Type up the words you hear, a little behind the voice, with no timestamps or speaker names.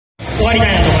終わりた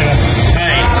いなと思います。は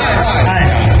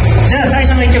い。じゃあ最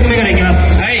初の1曲目からいきま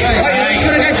す。はい。よろしく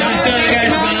お願いします。よろしくお願い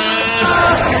します。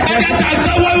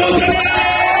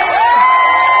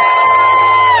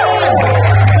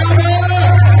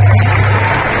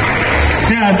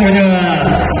じゃあそれで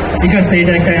は行かせてい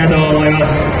ただきたいなと思いま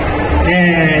す。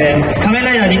仮面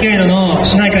ライダーディケイドの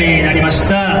主題歌になりまし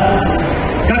た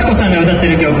ガクトさんが歌ってい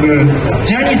る曲「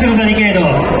ジャーニースルーザディケイド」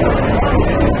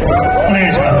お願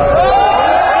いします。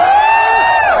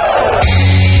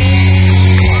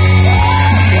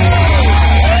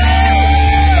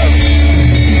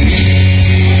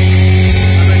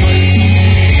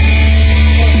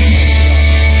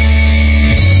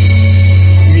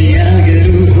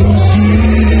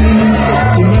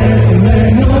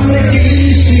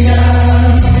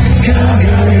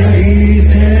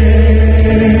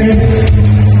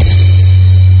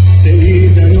星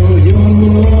座のよ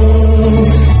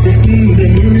う線で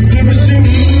結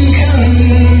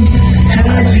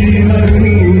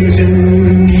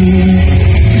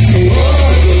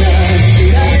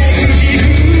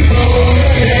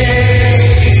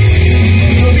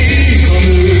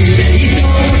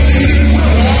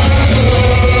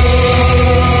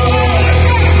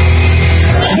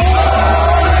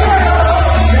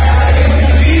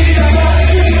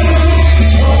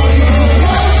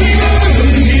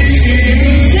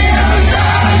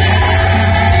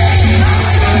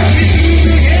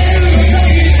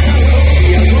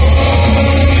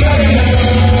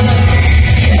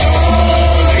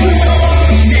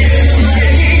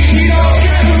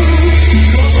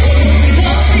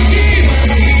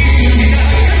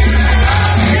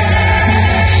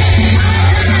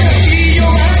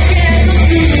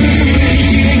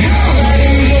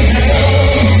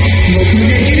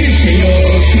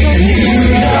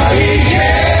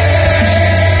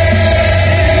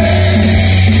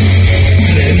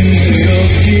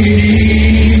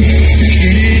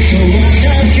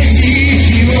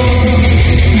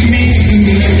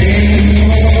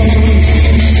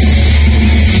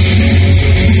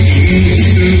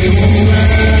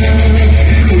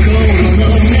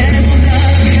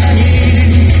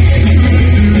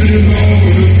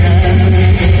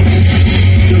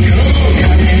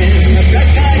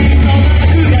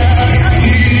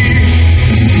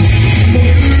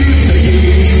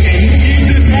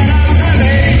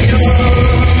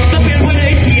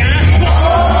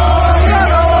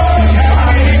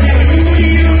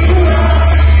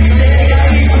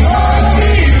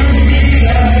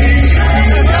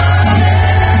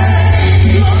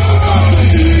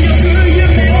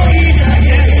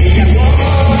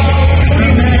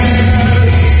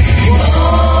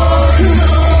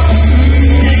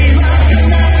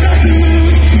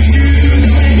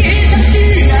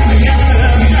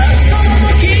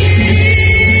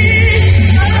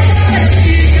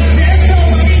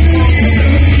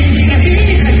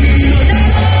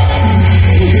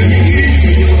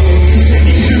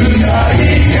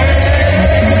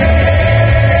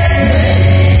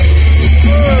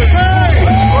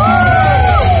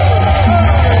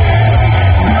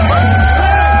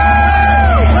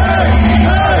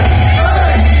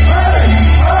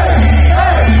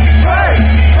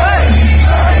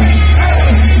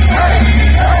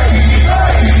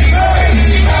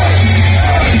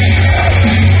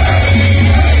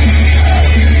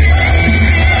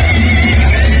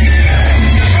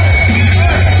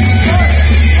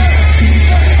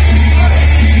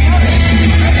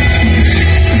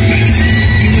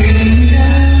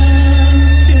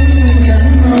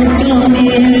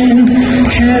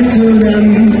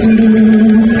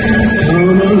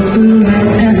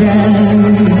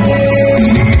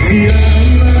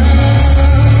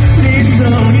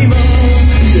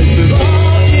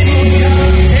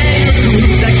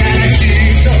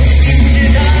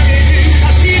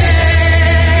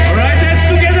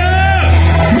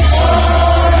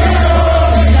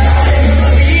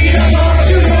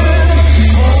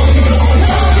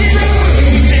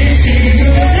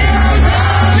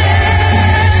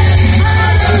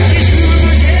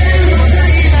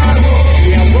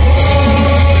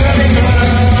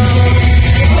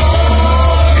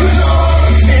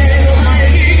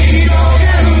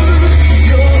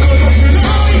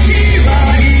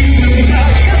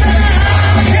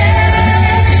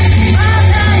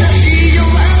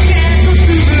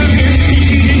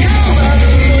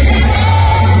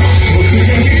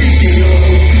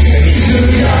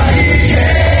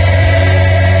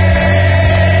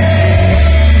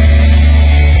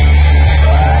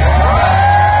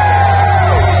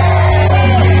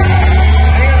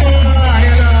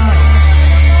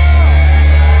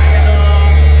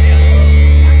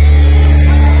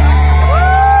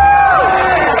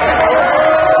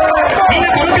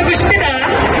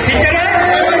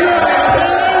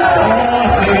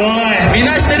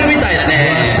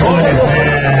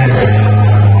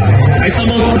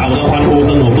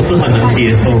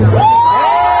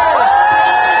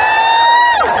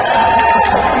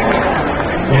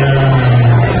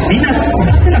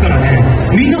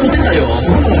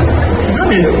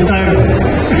で歌えるの？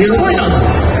覚えたんです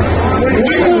か？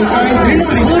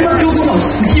こんな曲も好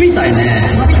きみたいね。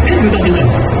サビ全部歌ってたよ。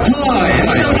はい。みん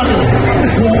な歌ってた。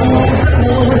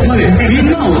みん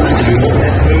なを歌ってるよ。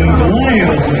すごいよ、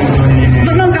本当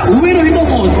に。なんか上の人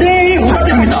も全員歌っ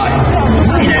てるみたい。す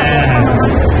ごいね。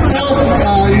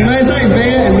You guys are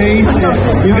very amazed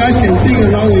that you guys can sing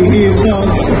along with him. So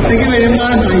thank you very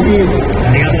much, my team.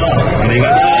 ありがとう。ありが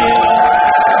とう。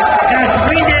じゃあ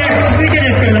続いてで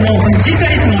すけれども、実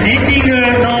際にそのエンディング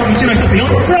のうちの一つ、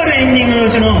4つあるエンディングのう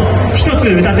ちの一つ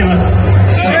歌ってます。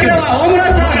それでは大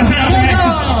村さん、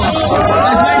どうぞ。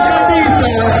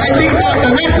I think so.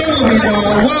 The next song will be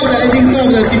one of the ending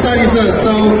songs of the Jisai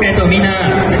So みんな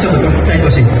ちょっと伝えてほ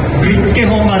しい。ぶっつけ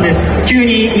本番です。急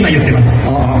に今言ってま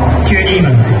す。急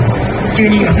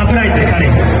に今サプライズで彼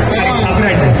サプ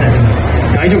ライズで伝えてます。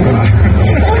大丈夫かな。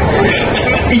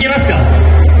いけますか？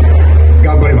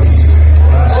頑張ります。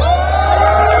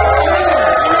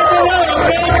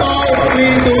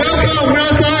to welcome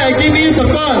Rasa and give me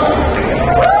support.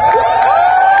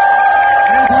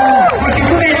 これ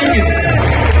曲名なんて言うんですか？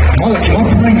まだ決まっ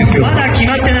てないんですよ。まだ決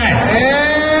まってない。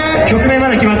曲名ま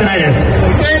だ決まってないです。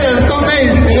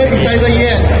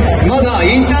まだ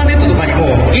インターネットとかに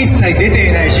も一切出て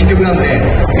いない新曲なんで、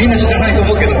みんな知らないと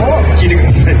思うけど聴いてく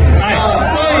ださい。はい。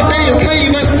So you can't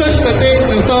even search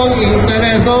the song in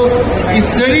internet. So it's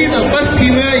really the first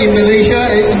premiere in Malaysia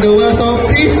and in the world. So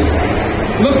please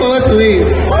look forward to it.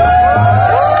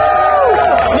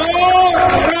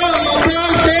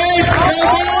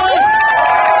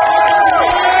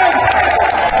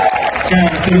じゃあ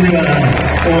それでは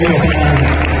大村さ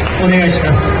んお願いし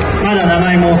ます。まだ名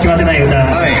前も決まってない歌、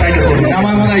タイトル名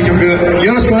前もない曲、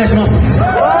よろしくお願いします。冷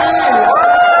たい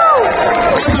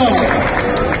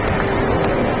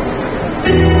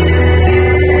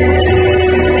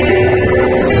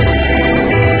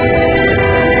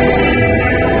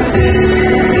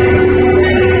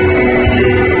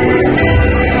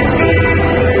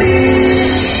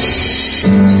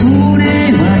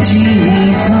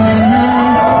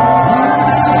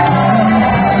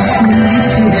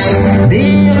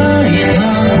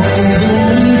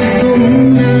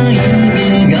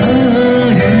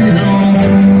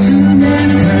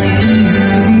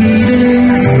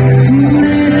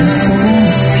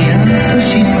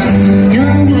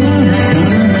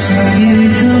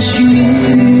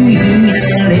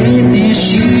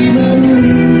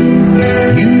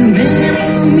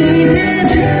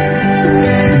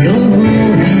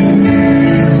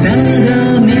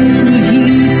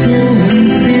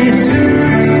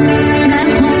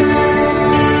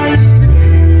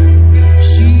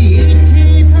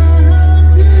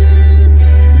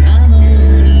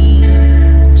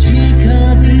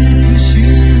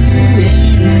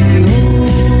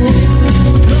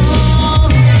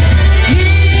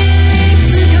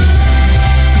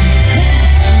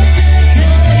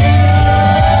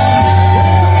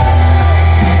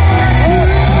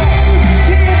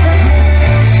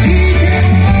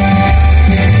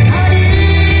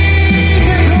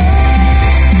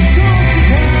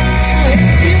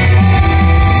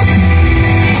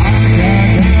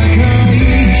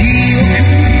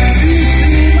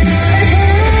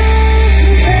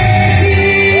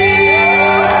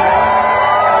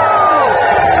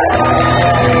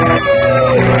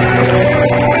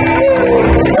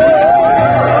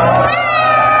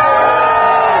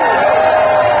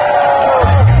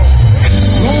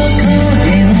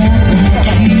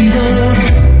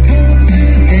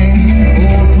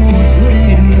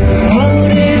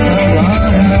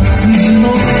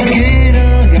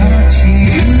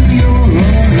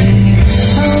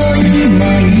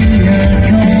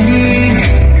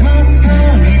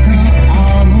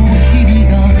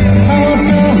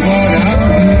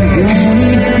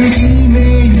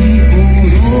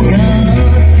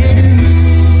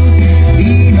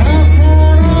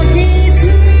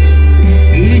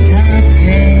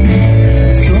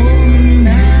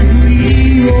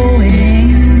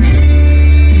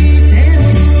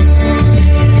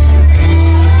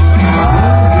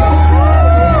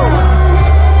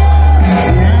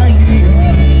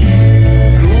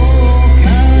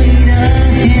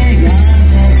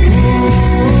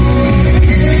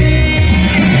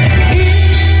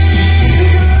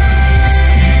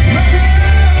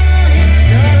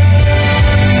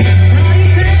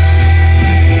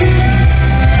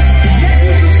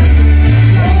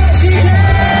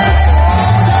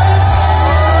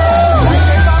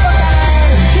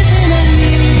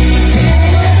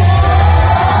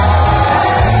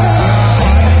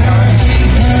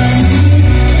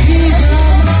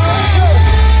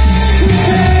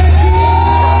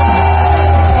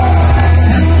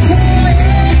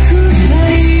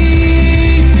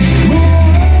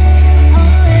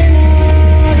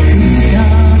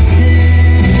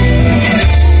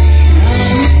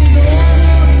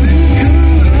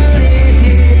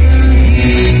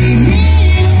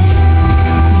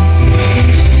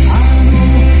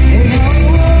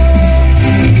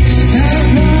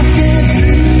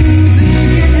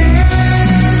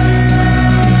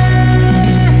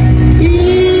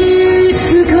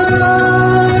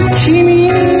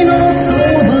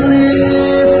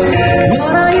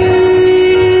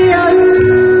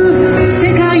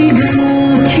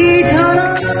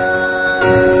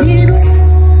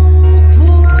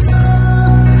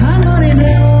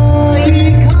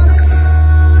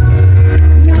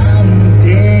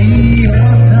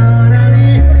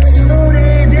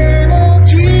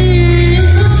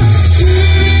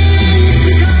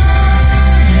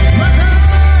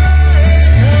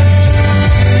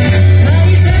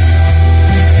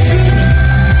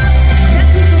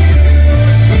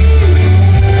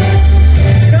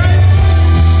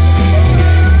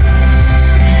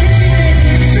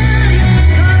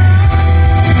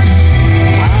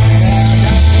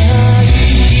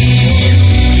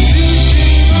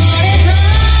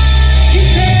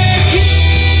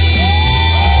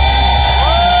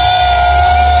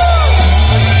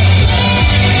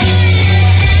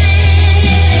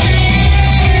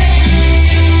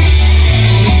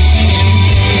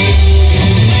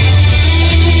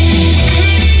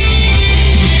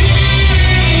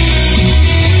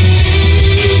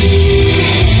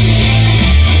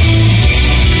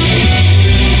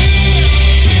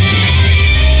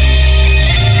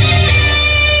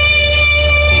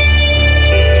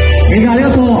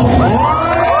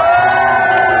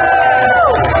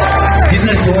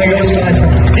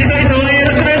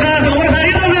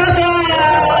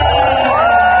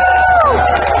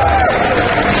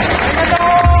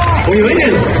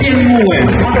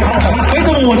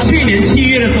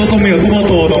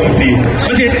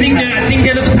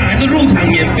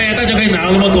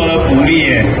那么多的鼓励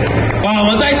耶！哇，我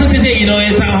们再一次谢谢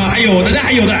Inoueさん哈，还有的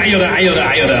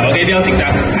，OK， 不要紧张，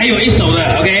还有一首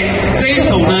的 OK， 这一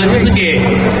首呢就是给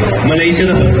马来西亚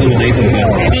的粉丝们的一首歌，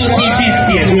特地去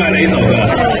写出来的一首歌。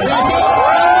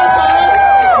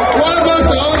One more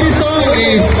song, this song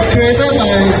is created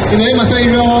by Inoue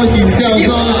Masahiro himself,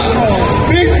 so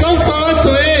please look forward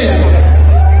to it.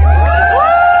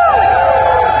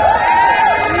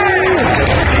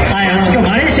 はい、今日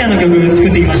マレーシアの曲作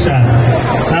ってきました。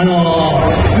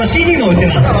CD も売って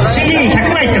ます。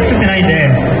CD100 枚しか作ってないんで、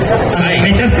め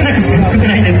っちゃ少なくしか作って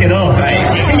ないんですけど、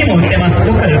CD も売ってます。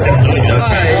どっかで売ってます。对，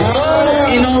所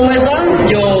以Inoue上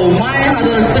有卖他的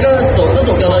这首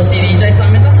歌的 CD 在上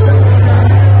面，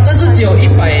但是只有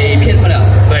100片不了。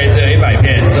对，只有100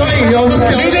片。所以有是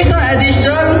小Limited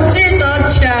Edition， 记得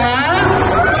抢。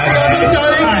有是小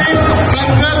林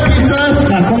 100 pieces。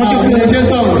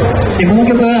この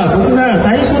曲は僕が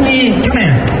最初に去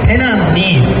年ペナン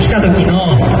に来た時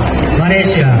のマレー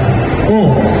シア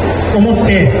を思っ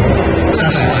て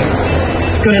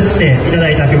作らせていただ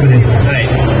いた曲です。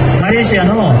マレーシア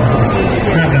の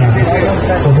なんか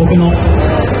こう僕の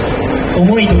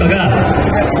思いとかが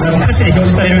歌詞で表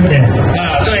示されるんで。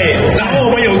对，然后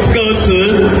我们有歌词，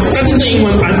但是是英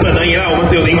文版本而已啦，我们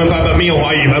只有英文版本，没有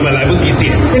华语版本，来不及写。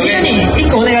でみんなに一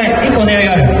個お願い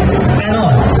がある。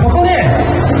ここで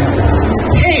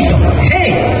ヘイと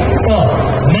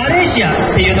マレーシアっ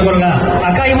ていうところが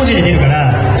赤い文字で出るか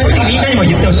ら、その時みんなにも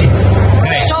言ってほしい。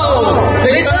So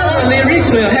later the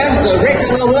lyrics will have the red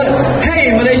color word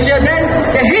Hey Malaysia. Then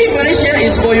the Hey Malaysia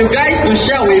is for you guys to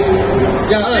shout with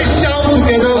let's shout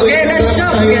together. Okay, let's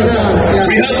shout together.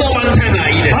 Rehearsal one time lah,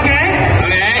 either. Okay.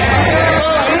 So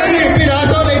let me repeat.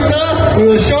 So later we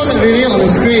will show the video on the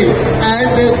screen, and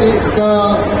the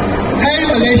Hey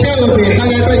Malaysia will be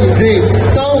highlighted in green.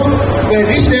 So when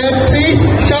reach there, please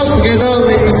shout together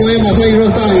with Inoue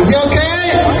Masahiro song. Is it okay?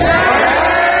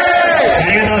 あ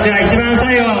りがとう。じゃあ一番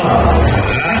最後、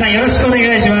皆さんよろしくお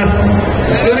願いします。よ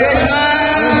ろしくお願いしま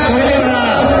す。それでは、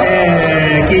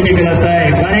聴いてくださ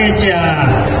い。マレーシア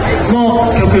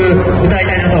の曲歌い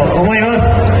たいなと思います。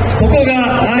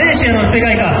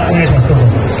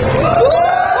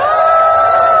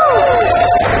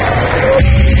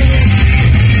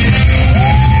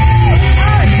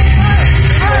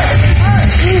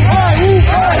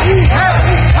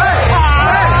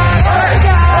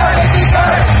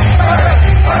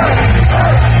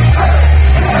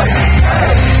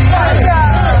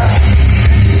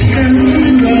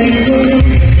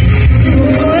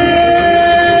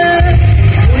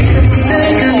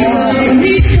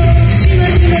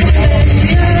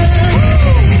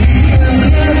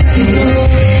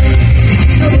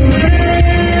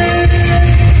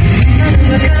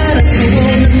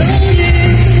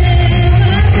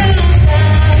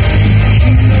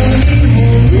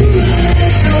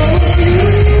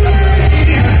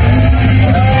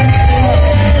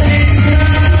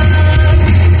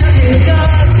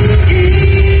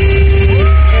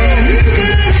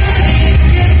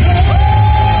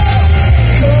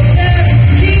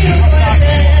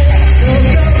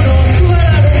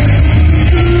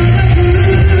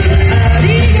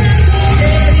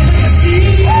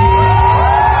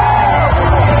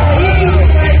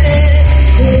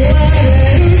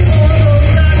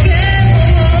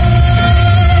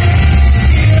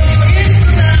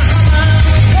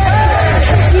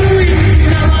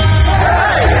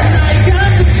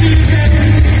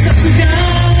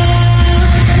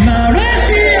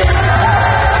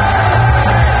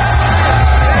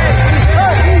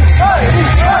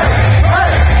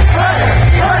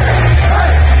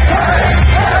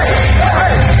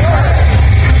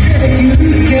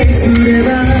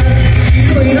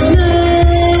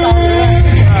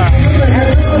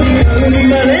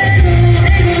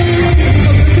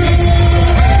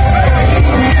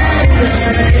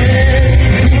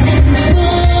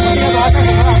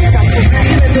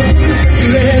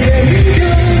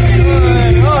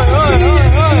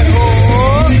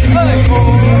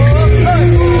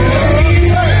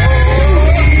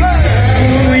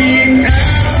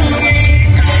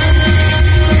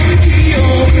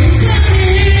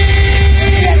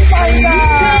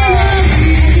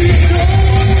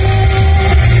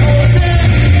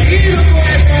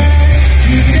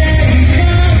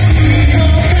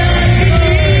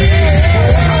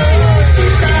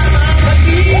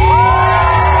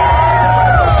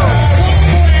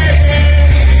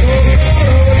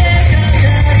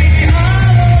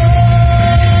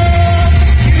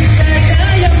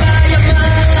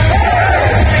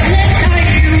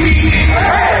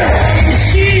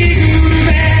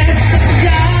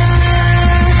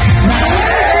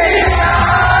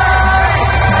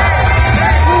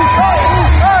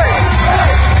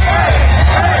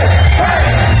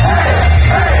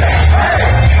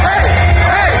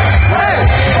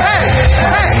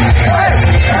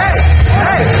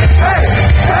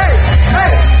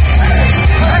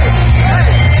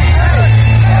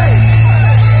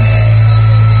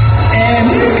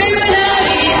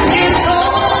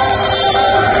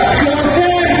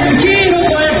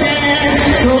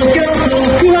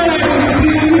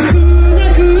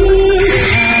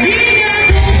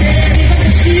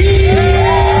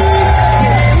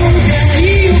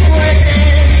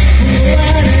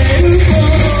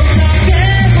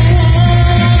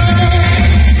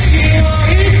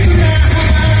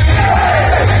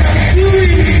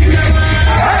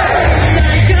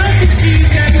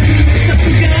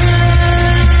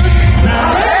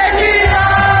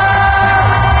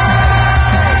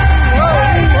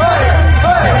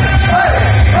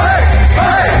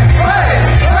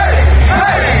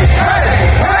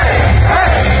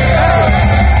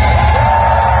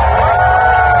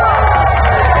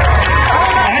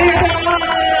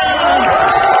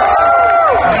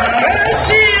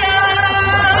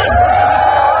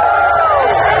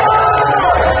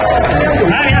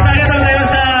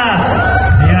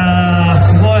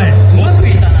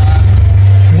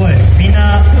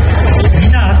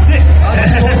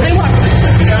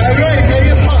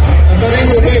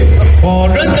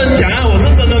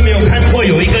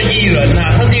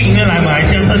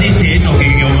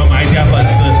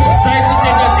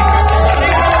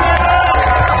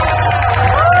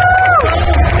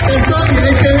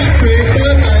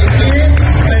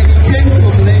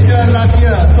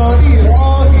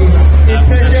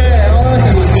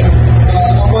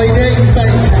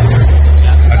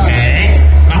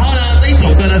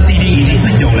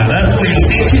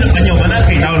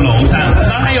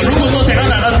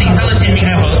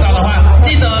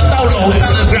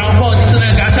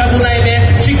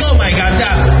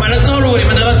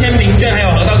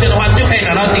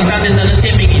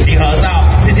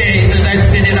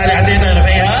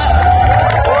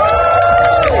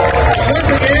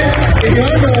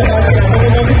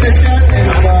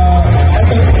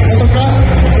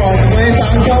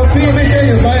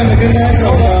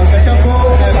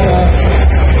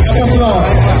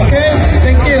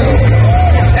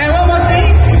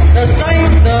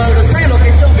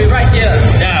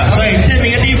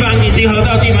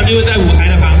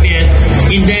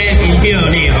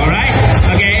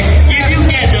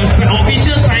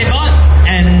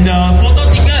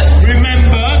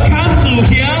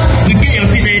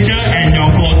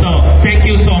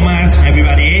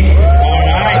everybody.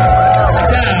 Alright，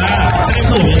 再来啊，这个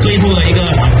是我们最后的一个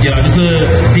环节了，就是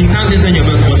金昌先生有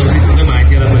没有什么东西想跟马来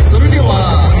西亚的粉丝？それで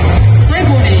は最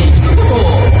後に一言フ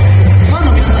ァン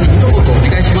の皆さんに一言お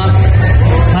願いします。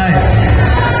はい。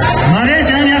マレー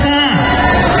シアの皆さん、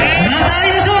また会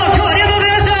いましょう。今日はありがとうござ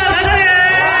いました。またね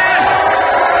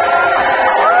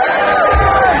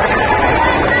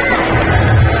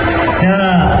ー。じゃ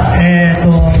あ、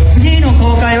次の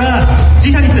公開は時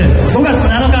差日5月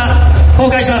7日公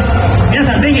開します。皆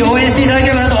さんぜひ応援していただけ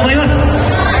ればなと思います。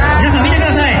皆さん見てく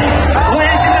ださい。応援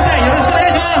してください。よろしくお願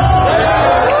いします。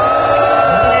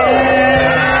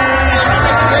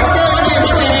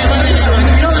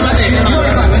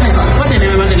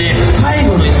最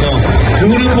後の一度ク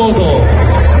ールフォート。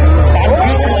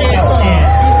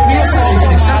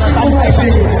写真撮って。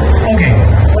OK。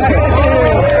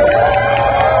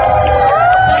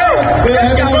We have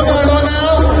a photo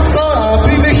now. So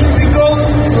please go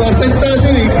to a center so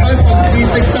we can complete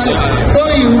next time. So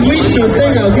you wish to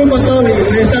take a group photo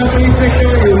with Lisa, please make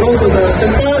sure you go to the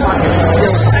center.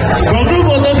 Yeah. For group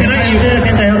photo, can I invite?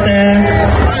 センター寄って。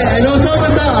And also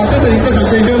just a little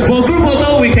conversation. For group photo,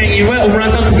 we can invite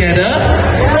Umran-san together.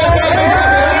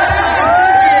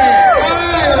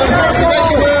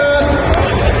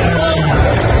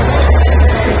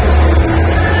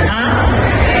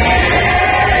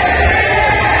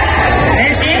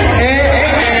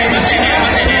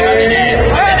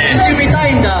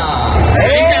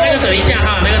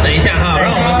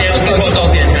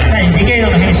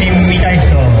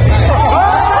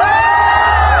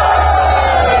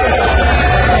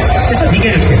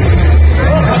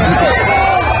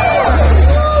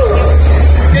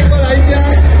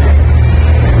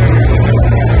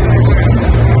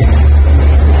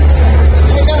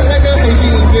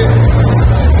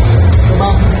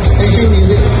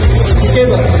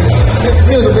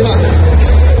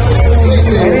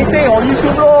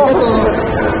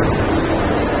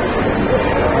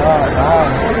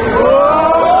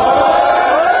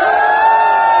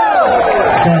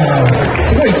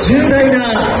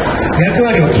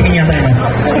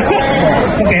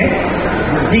 OK？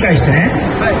 理解してね。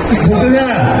僕が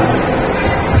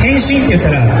変身って言った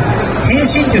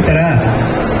ら、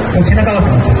こう背中合わせ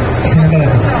になって、背中合わ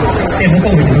せで向こ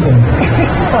う向いて、向こう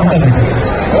向いて、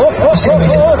後ろ向い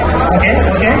て、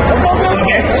OK？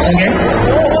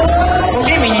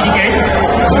 右に理解。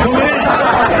僕が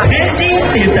変身っ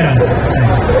て言ったら、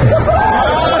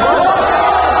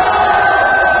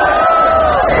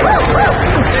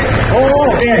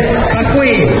で、かっこい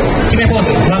い決めポー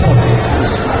ズ、ワンポーズ。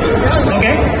OK？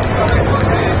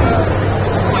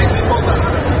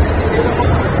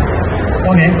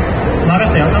 OK？ 任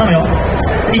せたよ、頼むよ。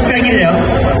1回きりだよ。フ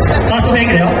ァーストテイ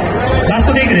クだよ。ラス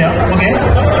トテイクだよ。OK？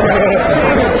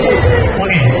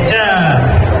 OK？ じゃあ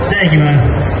行きま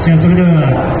す。じゃあそれでは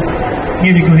ミ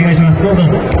ュージックお願いします。どうぞ。